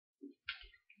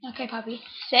Okay, puppy.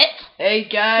 Sit. Hey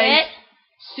guys.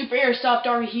 Sit. Super Airsoft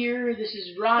Army here. This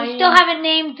is Ryan. We still haven't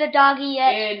named the doggy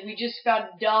yet. And we just found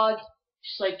a dog.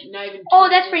 Just like not even. Oh,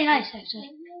 that's pretty nice,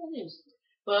 actually. Yeah, it is.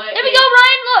 But there we go,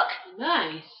 Ryan. Look.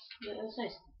 Nice. Yeah, that's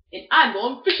nice. And I'm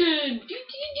going fishing.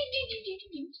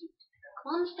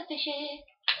 Come on, Mr. Fishy.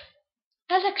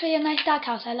 That's actually a nice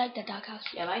doghouse. I like the doghouse.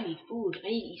 Yeah, but I need food. I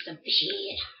need to eat some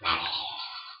fishy.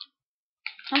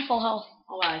 I'm full health.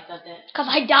 Oh wow, I thought that. Because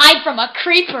I died from a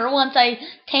creeper once I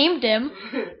tamed him.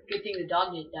 Good thing the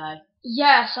dog didn't die.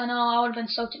 Yes, I know. I would have been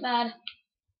so mad.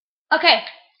 Okay.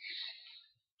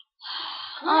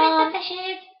 Mr.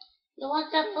 Fishy, you want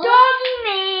some food? Doggy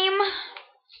name.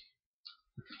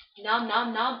 Nom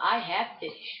nom nom. I have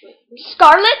fish. Wait.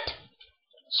 Scarlet?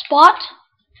 Spot?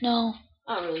 No.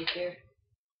 I don't really care.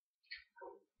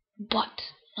 But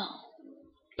no.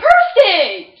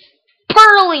 Perfect.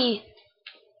 Pearly.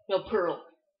 No, Pearl.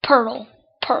 Pearl.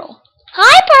 Pearl.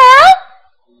 Hi, Pearl.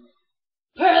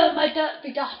 Pearl, my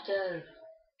daughter.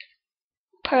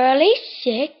 Pearly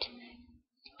sit.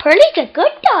 Pearly's a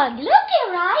good dog. Look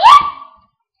at Ryan.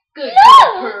 Good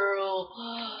No. girl,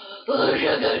 Pearl. Who's a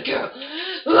good girl?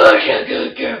 Who's a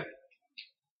good girl?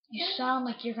 You sound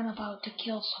like you're about to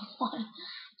kill someone.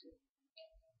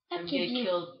 I'm gonna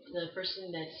kill the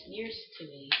person that's nearest to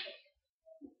me.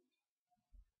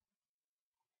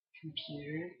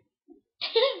 Computer.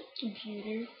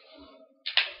 Computer.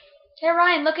 Hey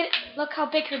Ryan, look how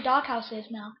big her doghouse is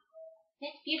now.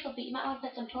 It's beautiful, but you might want to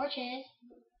put some torches.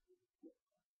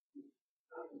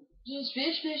 Just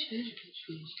fish, fish, fish, fish,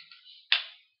 fish.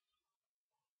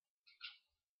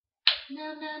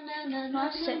 No, no, no, no, No,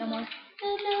 I'll sit no more.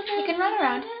 You You can run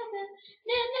around.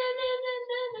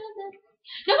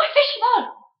 No, my fishing rod!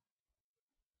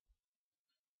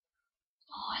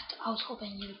 Oh, I was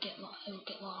hoping you would get lost. It would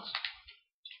get lost.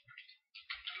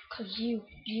 Cause you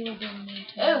were being mean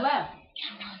to me. Oh wow.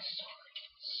 Come on,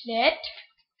 sit.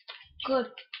 Good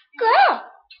girl.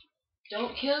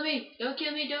 Don't kill me. Don't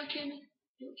kill me. Don't kill me.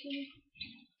 Don't kill me.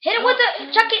 Hit it with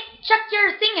the chuck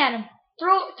your thing at him.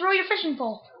 Throw your fishing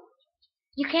pole.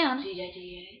 You can,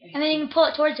 and then you can pull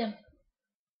it towards him.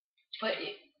 But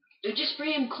it would just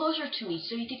bring him closer to me,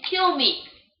 so he could kill me.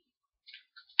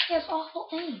 He has awful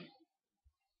aim.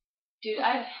 Dude,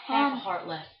 I have half a heart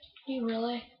left. Do you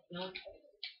really? No.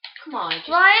 Come on. Just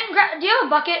Ryan, do you have a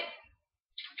bucket?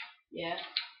 Yeah.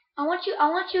 I want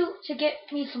you to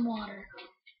get me some water.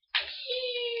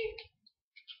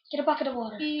 Get a bucket of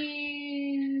water.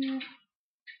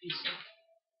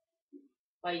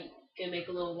 Why, you gonna make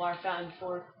a little water fountain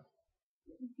for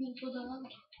beautiful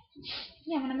dog.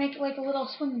 Yeah, I'm gonna make like a little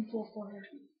swimming pool for her.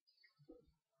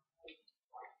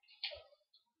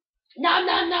 Nom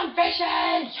nom nom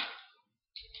fishes!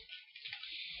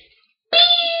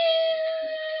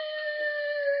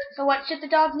 So what should the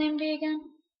dog's name be again?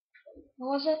 What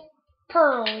was it?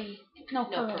 Pearly. No,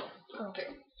 Pearl. Pearl.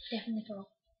 Definitely Pearl.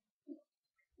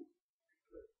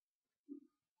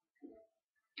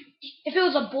 If it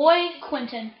was a boy,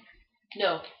 Quentin.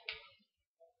 No.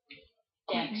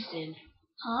 Daxton.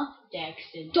 Huh?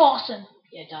 Daxton. Dawson.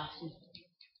 Yeah, Dawson.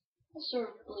 I'm sort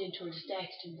of leaning towards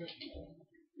Daxton, but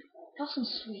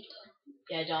Dawson's sweet.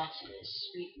 Yeah, Dawson is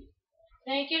sweet.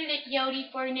 Thank you, Yodi,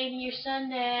 for naming your son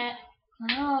that.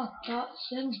 Oh,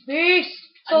 Dawson's beast.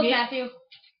 So I mean, Matthew.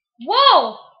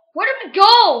 Whoa! Where did we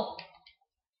go?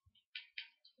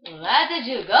 Where did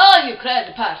you go, you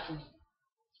crazy person?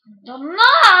 Don't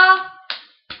know.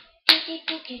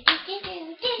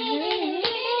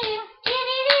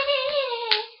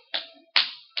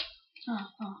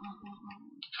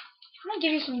 I'm gonna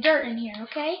give you some dirt in here,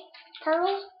 okay?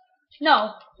 Pearl?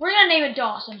 No, we're gonna name it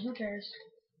Dawson. Who cares?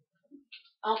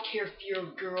 I don't care if you're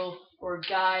a girl or a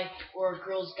guy or a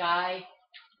girl's guy.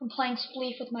 I'm playing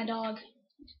Spleef with my dog.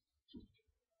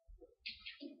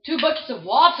 2 buckets of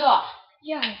water.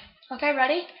 Yeah. Okay,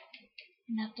 ready?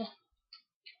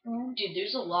 Dude,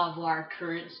 there's a lot of water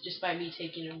currents just by me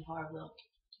taking it apart though.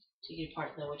 Taking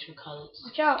apart though, whatchamacallit.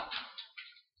 Watch out.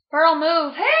 Pearl,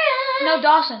 move. Hey! No,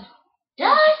 Dawson.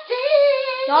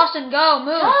 Dawson! Dawson, go,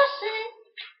 move. Dawson!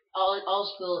 I'll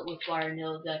spill it with water and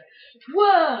it'll go,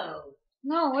 whoa!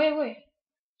 No, wait.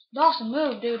 Dawson,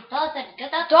 move, dude. Dawson,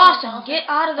 get out Dawson, get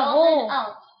out of the hole.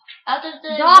 Out of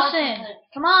the Dawson, water.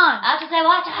 come on. Out of the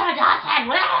water, Dawson!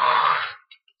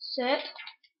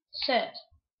 Sit.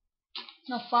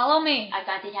 No, follow me. I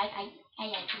got it, I.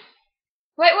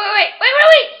 Wait.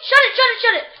 Shut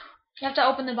it. You have to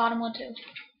open the bottom one too.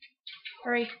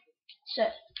 Hurry.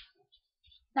 Sit.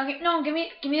 Now, give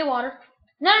me the water.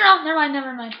 No,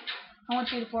 never mind. I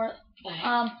want you to pour it.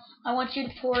 I want you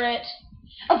to pour it.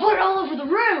 I put it all over the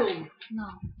room! No.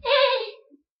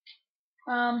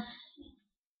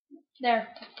 There.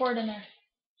 Pour it in there.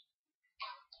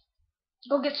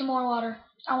 Go get some more water.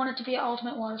 I want it to be an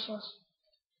ultimate water source.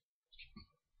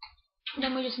 And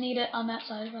then we just need it on that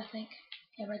side, I think.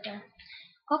 Yeah, right there.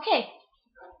 Okay.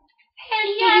 Hell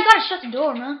Dude, yeah. you gotta shut the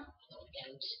door, man.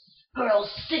 Pearl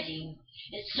sitting.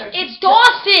 It's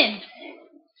Dawson!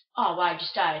 Oh, wow, I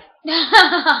just died.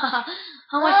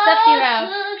 How much stuff do you have?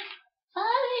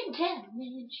 Fire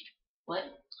damage. What?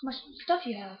 How much stuff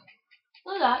you have? A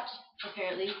lot,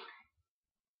 apparently.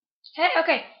 Hey,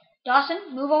 okay.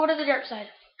 Dawson, move over to the dirt side.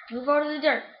 Move over to the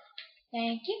dirt.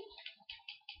 Thank you.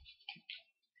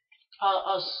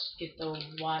 I'll get the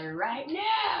water right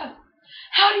now.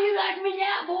 How do you like me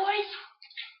now, boys?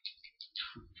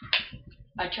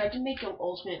 I tried to make an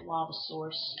ultimate lava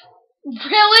source.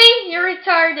 Really? You're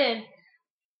retarded.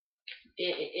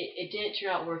 It didn't turn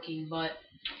out working, but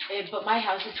my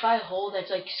house is by a hole that's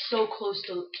like so close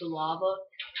to lava.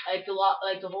 Like the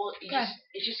hole,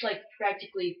 it's just like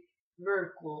practically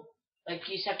vertical. Like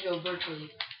you just have to go vertically.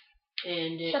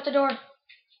 And Shut the door.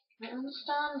 And the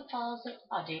stone falls it.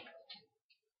 Oh dang.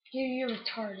 You're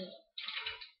retarded.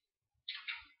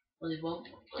 Well, it won't.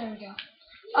 There we go.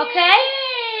 Okay.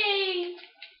 Yay!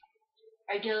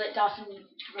 I do let Dawson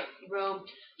roam.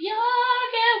 You'll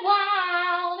get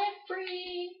wild and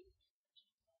free.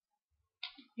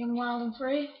 Young, wild, and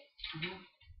free. Mhm.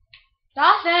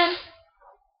 Dawson!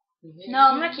 No,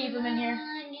 I'm gonna keep him in here.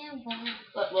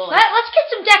 Well, Let's get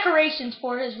some decorations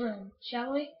for his room,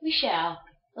 shall we? we shall.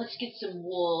 Let's get some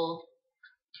wool.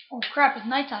 Oh crap, it's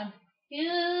nighttime.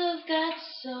 You've got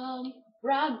some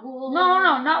brown wool.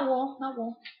 No, not wool. Not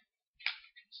wool.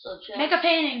 So just, Make a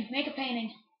painting. Make a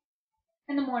painting.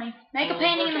 In the morning. Make a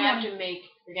painting in the morning.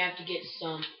 We're gonna have to get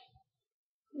some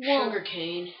Wool. sugar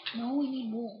cane. No, we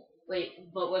need wool. Wait,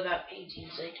 but what about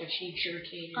paintings? Like, does she need sugar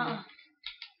cane?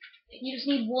 You just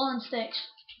need wool and sticks.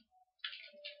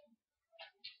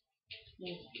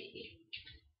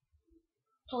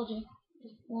 Told you.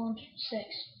 Wool and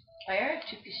sticks. I already have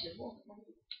 2 pieces of wool.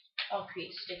 I'll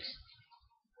create sticks.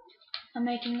 I'm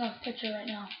making a picture right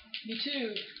now. Me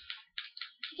too.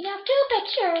 You can have 2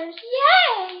 pictures.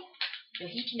 Yay! So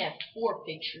he can have 4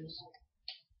 pictures.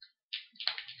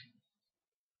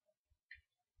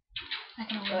 I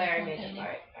can only Oh, I make already one made them. painting.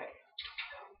 Alright.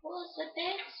 What's the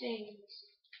big things?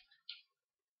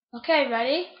 Okay,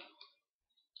 ready?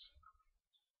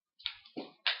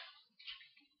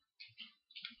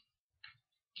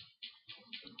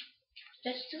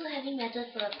 That's too heavy metal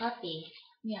for a puppy.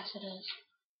 Yes, it is.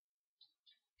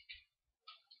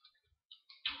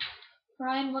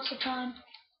 Ryan, what's the time?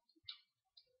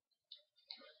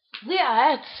 We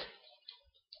are at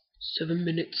 7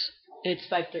 minutes. It's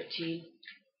 5:13.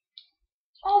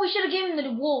 Oh, we should have given him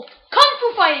the wolf. Kung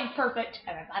Fu fighting, perfect.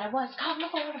 Everybody was coming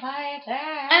for the fight.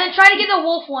 And then try to get the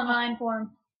wolf one line for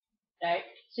him. Alright.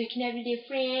 So you can have your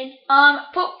friend.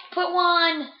 Put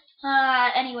one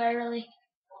anywhere really.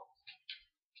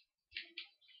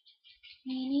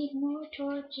 We need more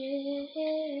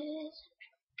torches.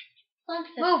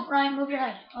 Move, Ryan, move your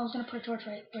head. I was gonna put a torch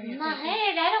right where your My face is.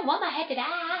 head, I don't want my head to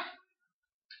die.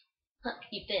 Huh,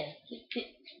 you fell.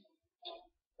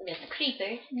 That's a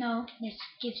creeper. No, this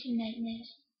gives him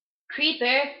nightmares.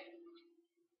 Creeper.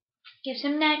 Gives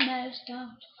him nightmares,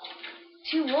 don't.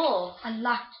 2 wolves. I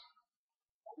locked.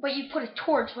 But you put a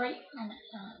torch right on it.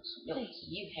 No, Please.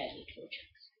 you had the torch.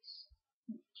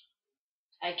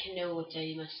 I can know what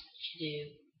I must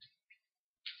do.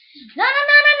 No.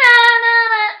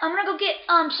 I'm gonna go get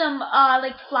some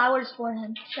like flowers for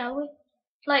him, shall we?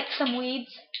 Like some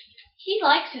weeds. He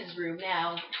likes his room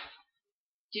now.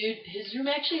 Dude, his room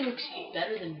actually looks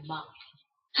better than mine.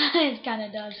 It kinda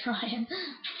does, Ryan.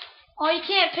 Oh, you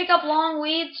can't pick up long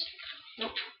weeds?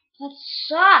 Nope. That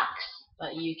sucks.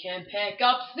 But you can pick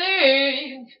up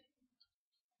things.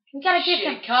 We gotta get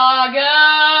them.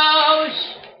 Chicago.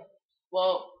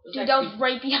 Well, Dude, that was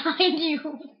right behind you.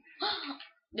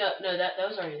 no, that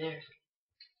was already there.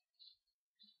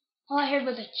 All I heard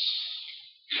was a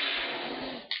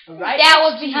Right. that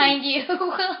was behind you. Dude,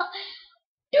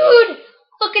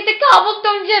 look at the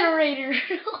cobblestone generator.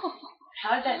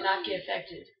 How did that not get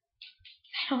affected?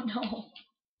 I don't know.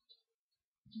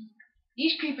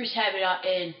 These creepers have it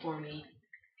in for me.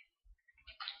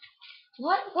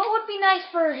 What would be nice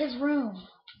for his room?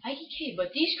 IDK,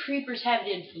 but these creepers have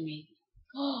it in for me.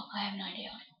 Oh, I have an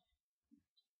idea.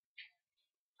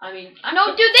 I mean,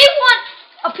 No, dude, they want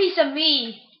a piece of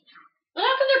me. Well,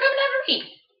 how come they're coming after me?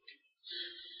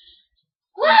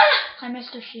 What? Hi,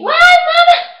 Mr. Sheep. What,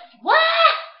 mama? What?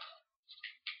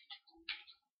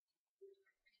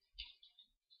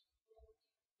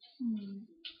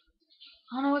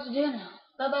 I don't know what to do now.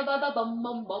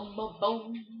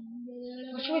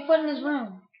 What should we put in his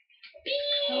room?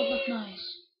 That would look nice.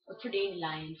 Look for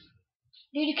dandelions.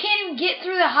 Dude, you can't even get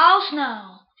through the house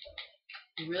now.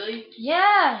 Really?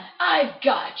 Yeah. I've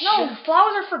got you. No,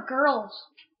 flowers are for girls.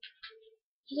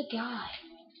 He's a guy.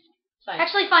 Fine.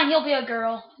 Actually, fine, he'll be a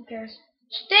girl. Who cares?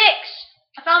 Sticks!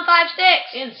 I found 5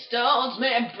 sticks. And stones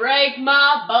may break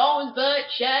my bones, but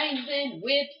chains and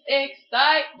whips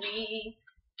excite me.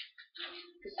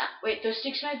 Wait, those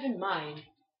sticks might have been mine.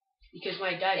 Because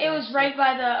when I died, It was right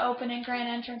by the opening grand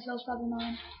entrance. That was probably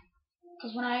mine.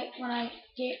 Because when I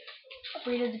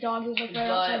breeded the dog, it was like right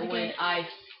outside the But when gate. I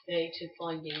took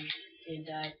falling damage and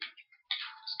died.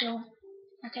 Still,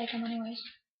 I'll take him anyways.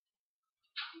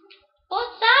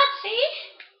 What's that, see?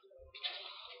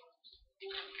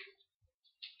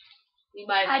 We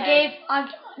might have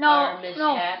no.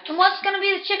 mishaps. And what's gonna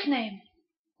be the chick's name?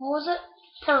 What was it?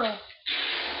 Pearl.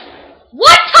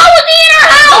 What? How was he in our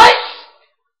house?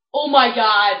 Oh my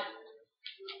god!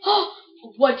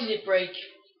 What did it break?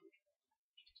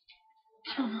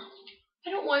 I don't know. I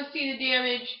don't want to see the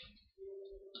damage.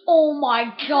 Oh my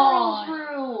god. Pearl's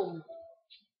room.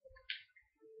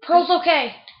 Pearl's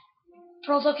okay.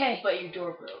 Pearl's okay. But your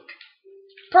door broke.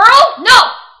 Pearl?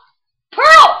 No!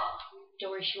 Pearl!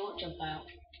 Don't worry, she won't jump out.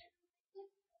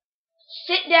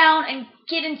 Sit down and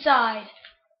get inside.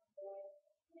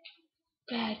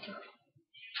 Bad girl.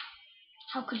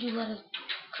 How could you let a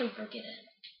creeper get in?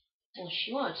 Well,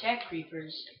 she won't attack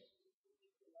creepers.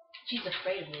 She's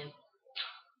afraid of them.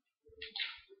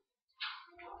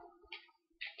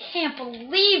 Can't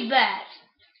believe that.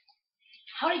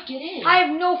 How did it get in? I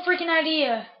have no freaking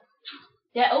idea.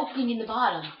 That opening in the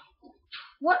bottom.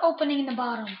 What opening in the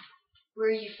bottom? Where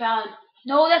you found...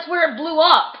 No, that's where it blew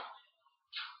up.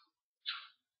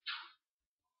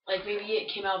 Like maybe it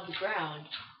came out of the ground.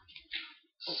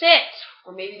 Sit.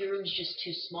 Or maybe the room's just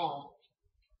too small.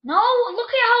 No, look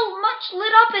at how much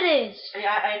lit up it is.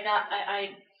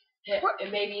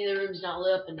 Maybe the room's not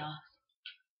lit up enough.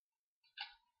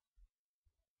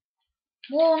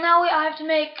 Well, now I have to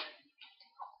make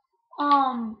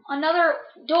another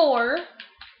door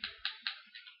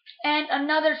and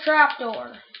another trap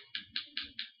door.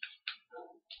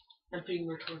 I'm putting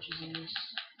more torches in this.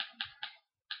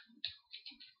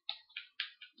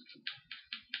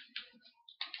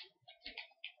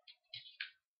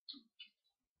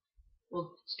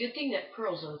 Well, it's a good thing that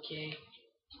Pearl's okay.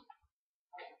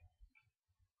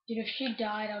 Dude, if she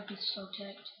died, I would be so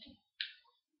ticked.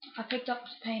 I picked up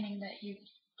the painting that you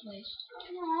placed.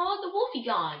 Aw, the wolfie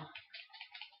gone.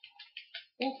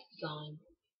 Wolfie gone.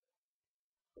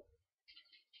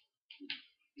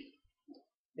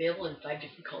 Available in 5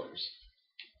 different colors.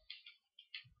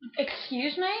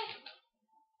 Excuse me?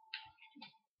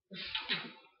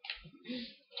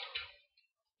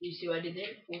 You see what I did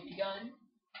there? Wolfie gone.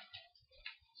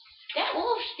 That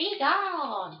wolf's be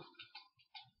gone.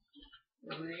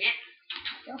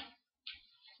 Go.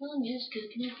 I'm just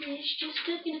cooking a fish, just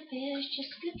cooking a fish,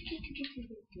 just cooking a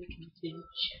fish.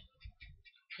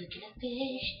 Cooking a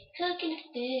fish, cooking a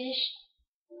fish.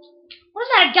 What is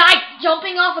that, a guy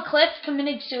jumping off a cliff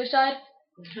committing suicide?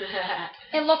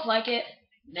 It looked like it.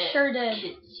 Sure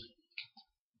did.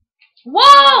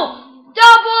 Whoa!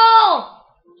 Double!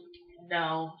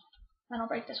 No. Then I'll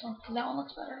break this one, because that one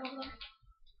looks better over there.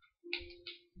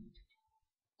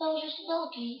 That was just a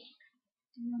doggy.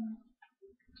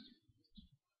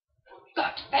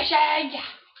 Got fishing!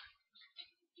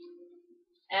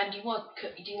 Do you want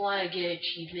to get an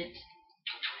achievement?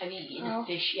 Have you eaten a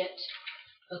fish yet?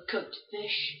 A cooked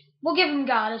fish? We'll give him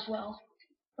God as well.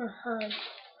 Or her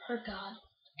God.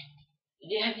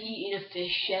 Have you eaten a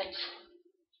fish yet?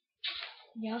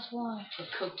 Yes, why? A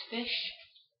cooked fish?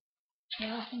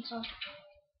 Yeah, I think so.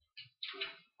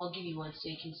 I'll give you one so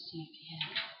you can see if you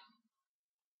have.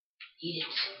 Eat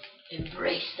it.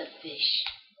 Embrace the fish.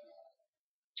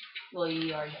 Well,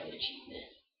 you already have an achievement.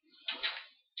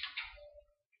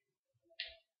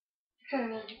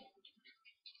 Pearl.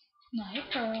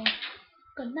 Night, Pearl.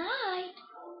 Good night.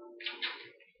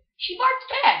 She barks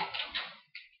back.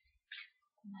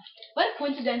 What a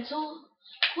coincidental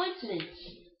coincidence.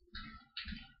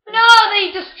 No,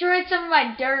 they destroyed some of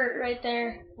my dirt right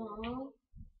there. Aww.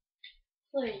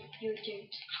 What? Your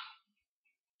dirt.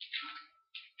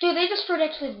 Dude, they destroyed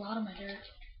actually a lot of my dirt.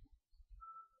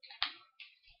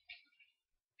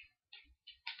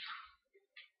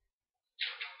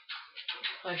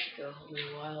 I should go home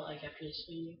in a while, like after this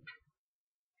video.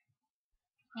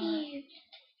 Oh.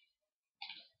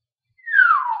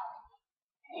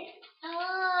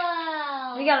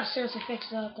 We gotta seriously fix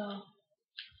that though.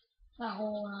 That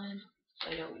whole line. I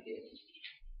know we do.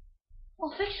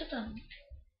 Well, fix it then.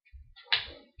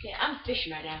 Okay, I'm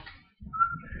fishing right now.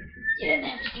 You didn't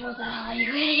have to throw that out, you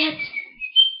idiot.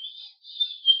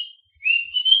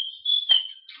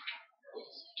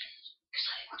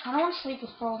 I kinda wanna sleep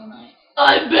with Pearl tonight.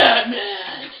 I'm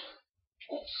Batman!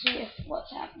 Let's see if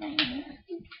what's happening here.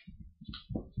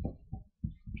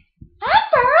 Hi,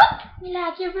 Pearl! You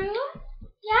like your room?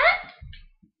 Yeah?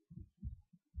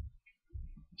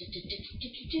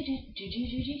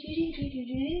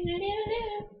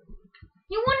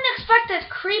 You wouldn't expect a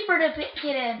creeper to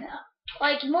get in.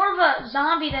 Like, more of a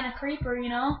zombie than a creeper, you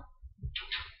know?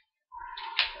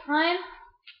 Ryan?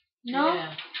 No?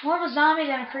 Yeah. More of a zombie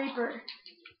than a creeper.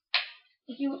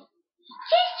 If you...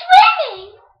 She's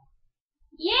swimming!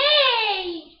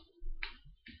 Yay!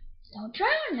 Don't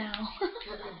drown now.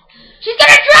 She's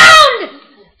gonna drown!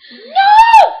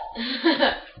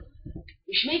 No!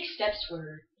 We should make steps for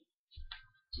her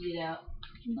to get out.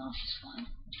 No, she's fine.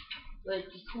 But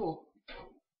it'd be cool.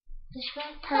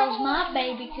 Pearl's my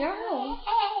baby girl.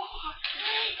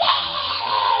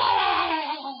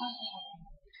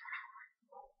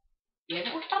 We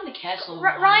haven't worked on the castle.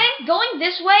 Ryan, going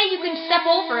this way, you can step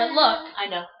over it. Look. I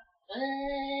know.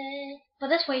 But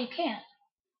this way you can't.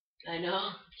 I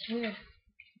know. It's weird.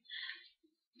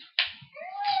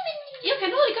 You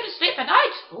can only go to sleep at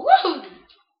night. Woo!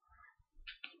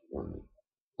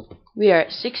 We are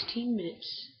at 16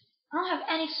 minutes. I don't have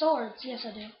any swords. Yes,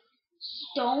 I do.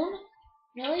 Stone?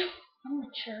 Really? I'm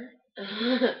mature.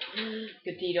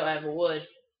 Good thing you don't have a wood.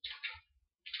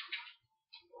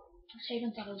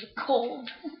 Shaven thought it was a gold.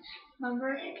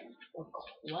 Remember?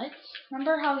 What?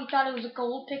 Remember how he thought it was a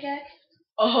gold pickaxe?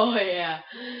 Oh yeah.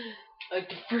 Like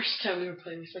the first time we were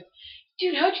playing, he was like,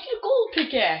 "Dude, how'd you get a gold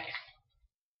pickaxe?"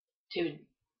 Dude,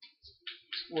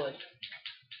 it's wood.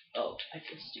 Oh, I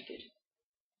feel stupid.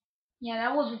 Yeah,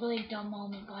 that was a really dumb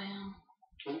moment by him.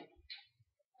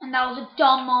 And that was a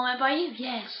dumb moment by you.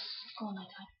 Yes. It's going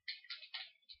night time.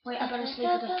 Wait, I better sleep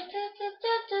with it.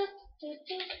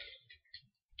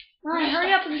 Ryan,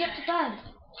 hurry up and get to bed.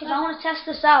 Because I want to test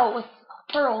this out with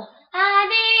Pearl. I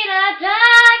need a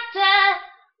doctor.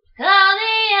 Call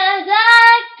me a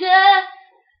doctor.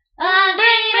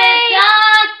 Bring me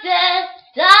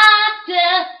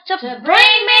doctor to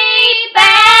bring me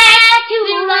back to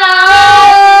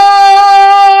life.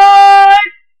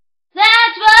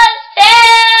 That was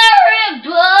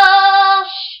terrible.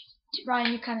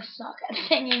 Ryan, you kind of suck at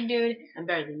singing, dude. I'm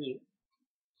better than you.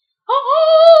 Oh!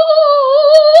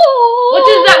 What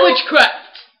is that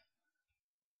witchcraft?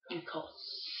 You call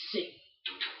sing.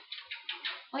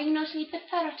 Why you no sleep at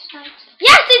Parrot tonight?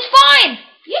 Yes, it's fine!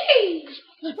 Yay!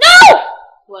 No!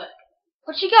 What?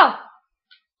 Where'd she go?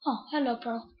 Oh, hello,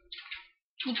 Pearl.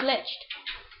 You glitched.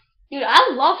 Dude,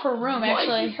 I love her room,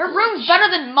 actually. Her room's better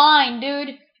than mine,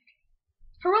 dude.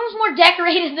 Her room's more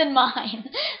decorated than mine.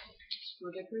 It's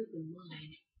more decorated than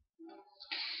mine.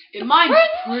 And mine's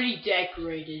pretty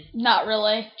decorated. Not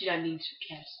really. Dude, I mean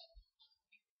sarcastic.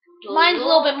 Mine's a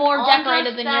little bit more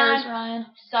decorated than yours, Ryan.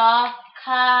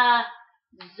 Sarcasm.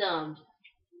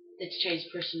 That's a Chinese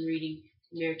person reading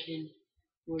American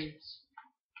words.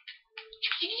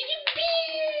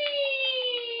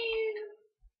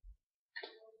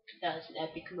 That was an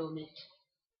epic moment.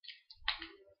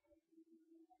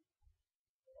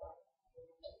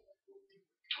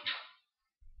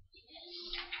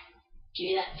 Give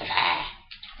me that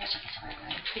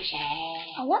fish.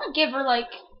 I want to give her, like...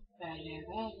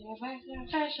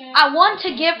 I want to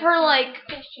give her, like,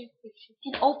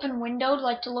 an open window,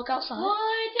 like, to look outside.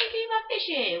 What? Give me my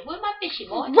fishy. Where's my fishy,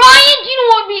 boy? Ryan, do you know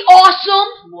what would be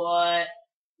awesome? What?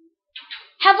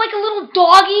 Have, like, a little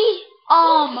doggy,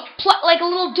 like a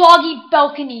little doggy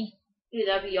balcony. Dude,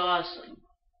 that'd be awesome.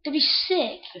 That'd be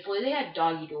sick. If only they had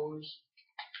doggy doors.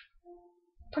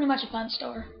 Pretty much a fun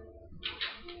store.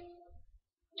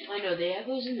 I know, they have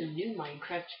those in the new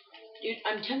Minecraft. Dude,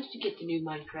 I'm tempted to get the new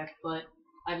Minecraft, but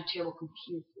I have a terrible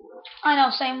computer for it. I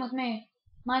know, same with me.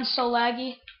 Mine's so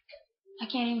laggy, I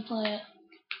can't even play it.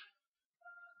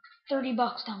 $30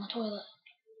 down the toilet.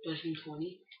 Does it mean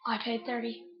 20? I paid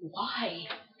 30. Why?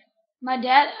 My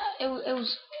dad, it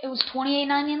was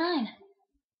 $28.99.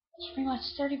 It's pretty much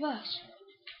 $30.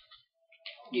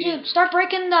 Dude, start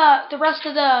breaking the rest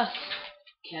of the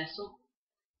Castle?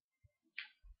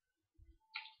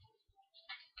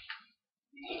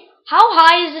 How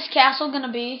high is this castle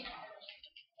gonna be?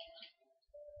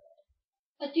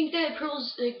 I think that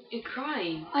Pearl's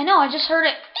crying. I know, I just heard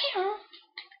it.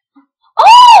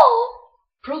 Oh!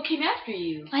 Pearl came after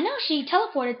you. I know, she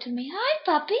teleported to me. Hi,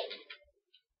 puppy.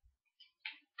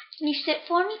 Can you sit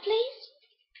for me, please?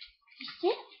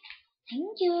 Sit.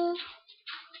 Thank you.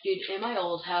 Dude, in my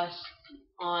old house,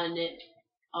 on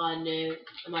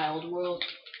my old world,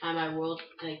 on my world,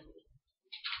 like.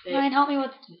 Ryan, help me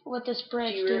with this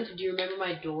bridge, dude. Do you remember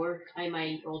my door in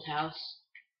my old house?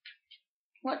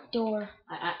 What door?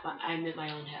 I'm at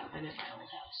my own house. I'm at my old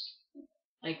house.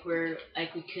 Like where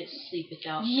we couldn't sleep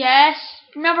without. Yes.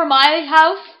 Remember my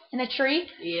house in a tree?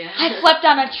 Yeah. I slept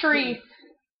on a tree.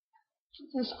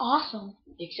 It was awesome.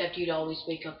 Except you'd always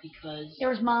wake up because there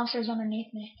was monsters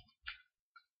underneath me.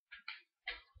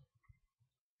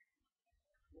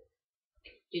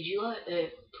 Did you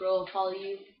let Pearl follow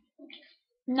you?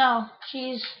 No,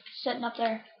 she's sitting up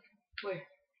there. Where?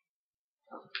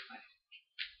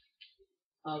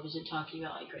 Oh, I wasn't talking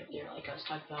about like right there, like I was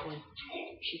talking about when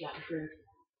she got hurt.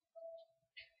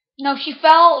 No, she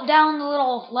fell down the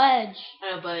little ledge.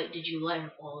 I know, but did you let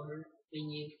her follow her when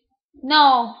you?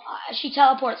 No, she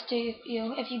teleports to you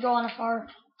if you go on a far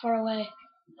away.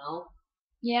 No.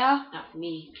 Yeah. Not for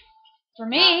me. For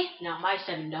me. Not my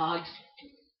 7 dogs.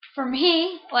 For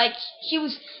me, like she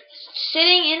was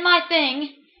sitting in my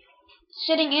thing,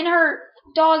 sitting in her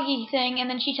doggy thing, and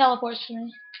then she teleports to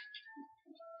me.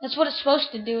 That's what it's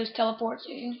supposed to do, is teleport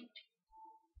to you.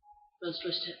 Well, it's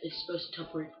supposed to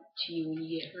teleport to you when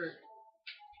you get hurt.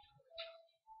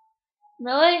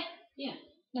 Really? Yeah.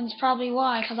 Then it's probably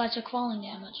why, because I took falling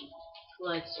damage.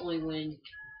 Well, it's only when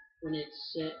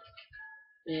it's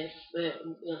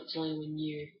it's only when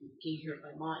you're getting hurt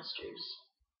by monsters.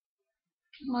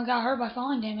 I got hurt by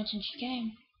falling damage and she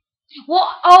came. Well,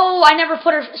 oh, I never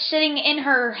put her sitting in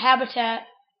her habitat,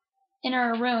 in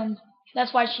her room.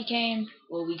 That's why she came.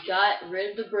 Well, we got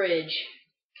rid of the bridge.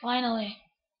 Finally.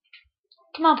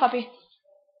 Come on, puppy.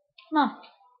 Come on.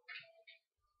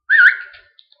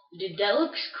 Dude, that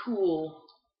looks cool.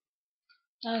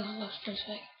 That looks pretty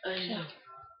sick. I know.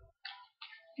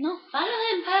 No. Follow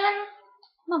him, follow.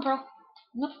 Come on, bro.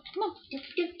 No, come on.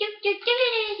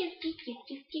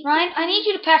 Ryan, I need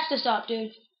you to patch this up,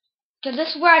 dude. Because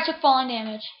this is where I took falling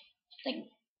damage. Like,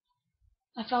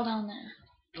 I fell down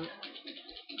there.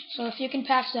 So if you can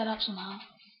patch that up somehow.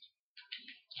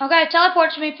 Okay,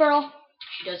 teleport to me, Pearl.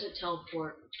 She doesn't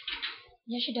teleport.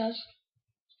 Yes, she does.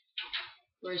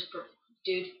 Where's Pearl?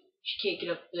 Dude, she can't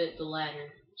get up the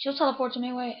ladder. She'll teleport to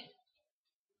me, wait.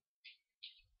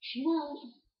 She won't.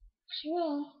 She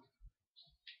will.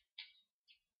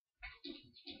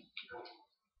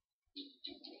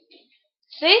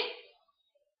 See?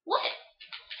 What?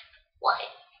 What?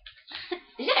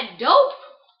 Is that dope?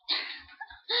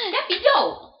 That'd be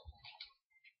dope.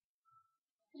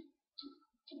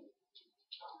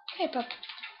 Okay, pup.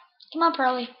 Come on,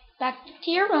 Pearly. Back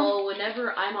to your room. Well,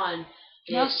 whenever I'm on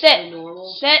sit.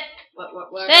 normal, Sit.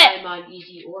 Whenever Sit. I'm on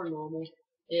easy or normal,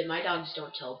 my dogs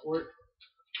don't teleport.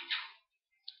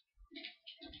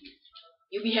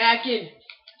 You be hacking.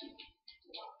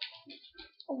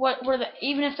 What were the?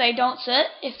 Even if they don't sit,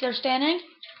 if they're standing,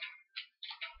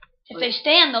 if they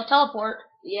stand, they'll teleport.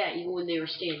 Yeah, even when they were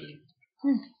standing.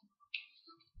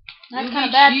 That's kind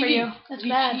of bad for you. That's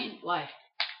bad. Cheating. Why?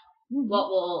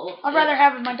 Well, I'd rather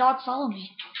have my dog follow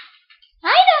me.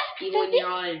 Even when you're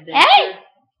on an adventure.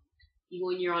 Even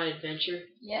when you're on an adventure.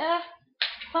 Yeah.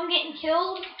 If I'm getting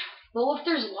killed. But what if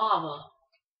there's lava?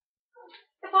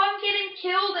 If I'm getting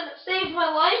killed and it saves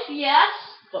my life, yes.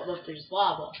 But what if there's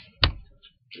lava?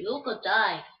 You could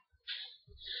die.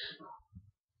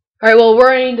 Alright, well,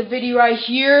 we're ending the video right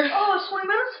here. Oh, it's 20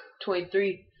 minutes?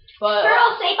 23. But,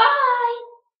 Girl, say bye.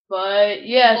 But,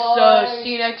 yeah, Bye. so see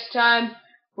you next time.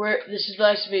 This is the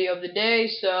last video of the day,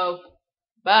 so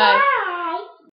bye. Bye.